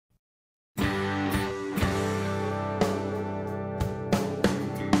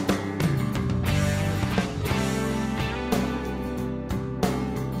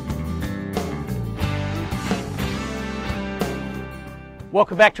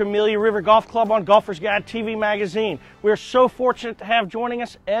Welcome back to Amelia River Golf Club on Golfer's Guide TV magazine. We're so fortunate to have joining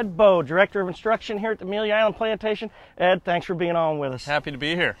us Ed Bowe, Director of Instruction here at the Amelia Island Plantation. Ed, thanks for being on with us. Happy to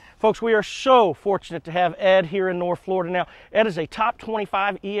be here. Folks, we are so fortunate to have Ed here in North Florida. Now, Ed is a top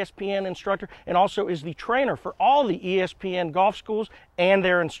 25 ESPN instructor and also is the trainer for all the ESPN golf schools and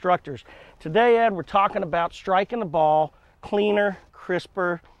their instructors. Today, Ed, we're talking about striking the ball cleaner,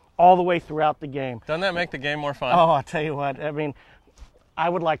 crisper, all the way throughout the game. Doesn't that make the game more fun? Oh, I'll tell you what, I mean, I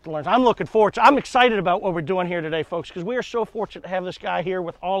would like to learn. I'm looking forward to, I'm excited about what we're doing here today, folks, because we are so fortunate to have this guy here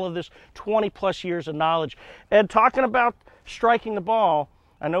with all of this 20-plus years of knowledge. Ed, talking about striking the ball,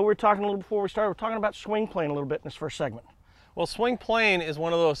 I know we were talking a little before we started, we're talking about swing playing a little bit in this first segment. Well, swing playing is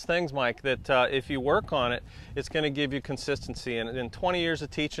one of those things, Mike, that if you work on it, it's going to give you consistency. And in 20 years of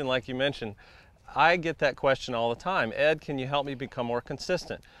teaching, like you mentioned, I get that question all the time. Ed, can you help me become more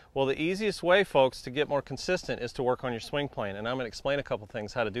consistent? Well, the easiest way, folks, to get more consistent is to work on your swing plane, and I'm going to explain a couple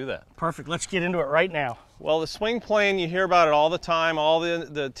things how to do that. Perfect. Let's get into it right now. Well, the swing plane, you hear about it all the time. All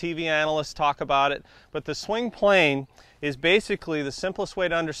the TV analysts talk about it, but the swing plane is basically the simplest way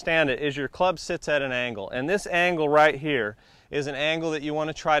to understand it is your club sits at an angle, and this angle right here is an angle that you want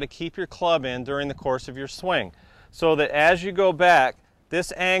to try to keep your club in during the course of your swing, so that as you go back,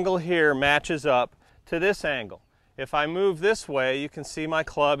 this angle here matches up to this angle. If I move this way, you can see my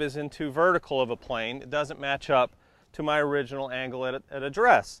club is in too vertical of a plane. It doesn't match up to my original angle at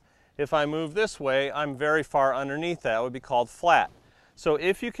address. If I move this way, I'm very far underneath that. It would be called flat. So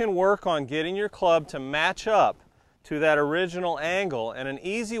if you can work on getting your club to match up to that original angle, and an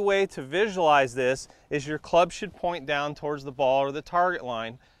easy way to visualize this is your club should point down towards the ball or the target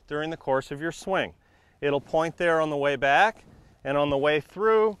line during the course of your swing. It'll point there on the way back, and on the way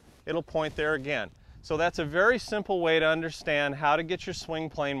through, it'll point there again. So that's a very simple way to understand how to get your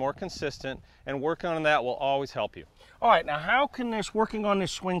swing plane more consistent, and working on that will always help you. All right, now how can this, working on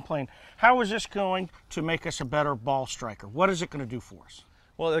this swing plane, how is this going to make us a better ball striker? What is it going to do for us?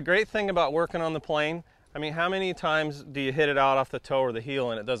 Well, the great thing about working on the plane, I mean, how many times do you hit it out off the toe or the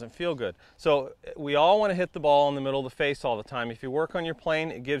heel and it doesn't feel good? So we all want to hit the ball in the middle of the face all the time. If you work on your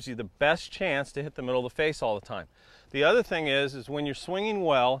plane, it gives you the best chance to hit the middle of the face all the time. The other thing is when you're swinging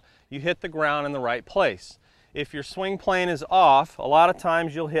well, you hit the ground in the right place. If your swing plane is off, a lot of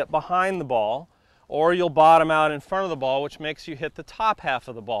times you'll hit behind the ball, or you'll bottom out in front of the ball, which makes you hit the top half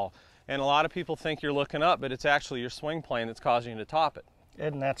of the ball. And a lot of people think you're looking up, but it's actually your swing plane that's causing you to top it.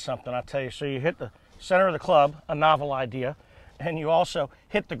 Isn't that something, I tell you? So you hit the center of the club, a novel idea, and you also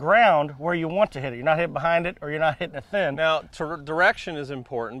hit the ground where you want to hit it. You're not hitting behind it, or you're not hitting it thin. Now, direction is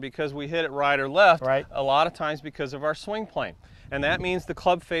important because we hit it right or left, right, a lot of times because of our swing plane. And that means the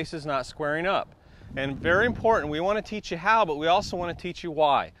club face is not squaring up. And very important, we want to teach you how, but we also want to teach you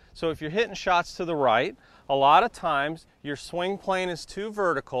why. So if you're hitting shots to the right, a lot of times your swing plane is too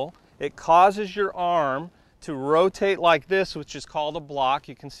vertical. It causes your arm to rotate like this, which is called a block.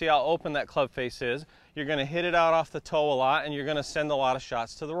 You can see how open that club face is. You're going to hit it out off the toe a lot, and you're going to send a lot of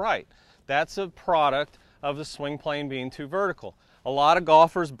shots to the right. That's a product of the swing plane being too vertical. A lot of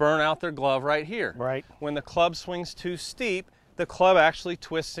golfers burn out their glove right here. Right. When the club swings too steep, the club actually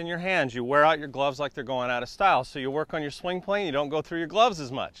twists in your hands. You wear out your gloves like they're going out of style. So you work on your swing plane, you don't go through your gloves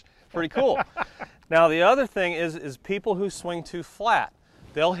as much. Pretty cool. Now the other thing is people who swing too flat.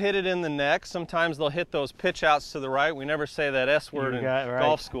 They'll hit it in the neck. Sometimes they'll hit those pitch outs to the right. We never say that S word in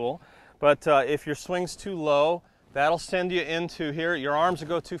golf school. But if your swing's too low, that'll send you into here. Your arms will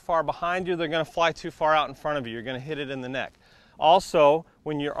go too far behind you. They're going to fly too far out in front of you. You're going to hit it in the neck. Also,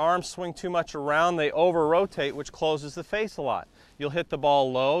 when your arms swing too much around, they over-rotate, which closes the face a lot. You'll hit the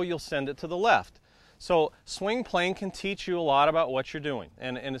ball low. You'll send it to the left. So swing plane can teach you a lot about what you're doing,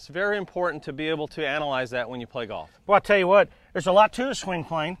 and it's very important to be able to analyze that when you play golf. Well, I'll tell you what, there's a lot to the swing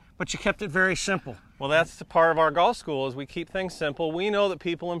plane, but you kept it very simple. Well, that's the part of our golf school is we keep things simple. We know that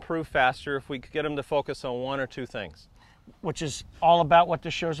people improve faster if we get them to focus on one or two things. Which is all about what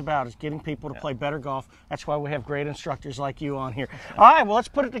this show's about, is getting people to play better golf. That's why we have great instructors like you on here. All right, well, let's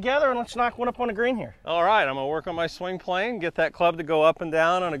put it together and let's knock one up on the green here. All right, I'm going to work on my swing plane, get that club to go up and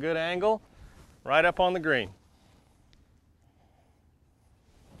down on a good angle. Right up on the green.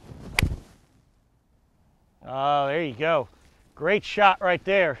 Oh, there you go. Great shot right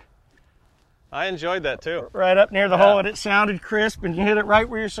there. I enjoyed that too. Right up near the hole, and it sounded crisp, and you hit it right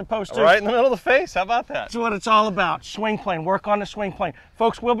where you're supposed to. Right in the middle of the face. How about that? That's what it's all about. Swing plane. Work on the swing plane.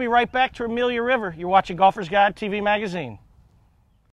 Folks, we'll be right back to Amelia River. You're watching Golfer's Guide TV magazine.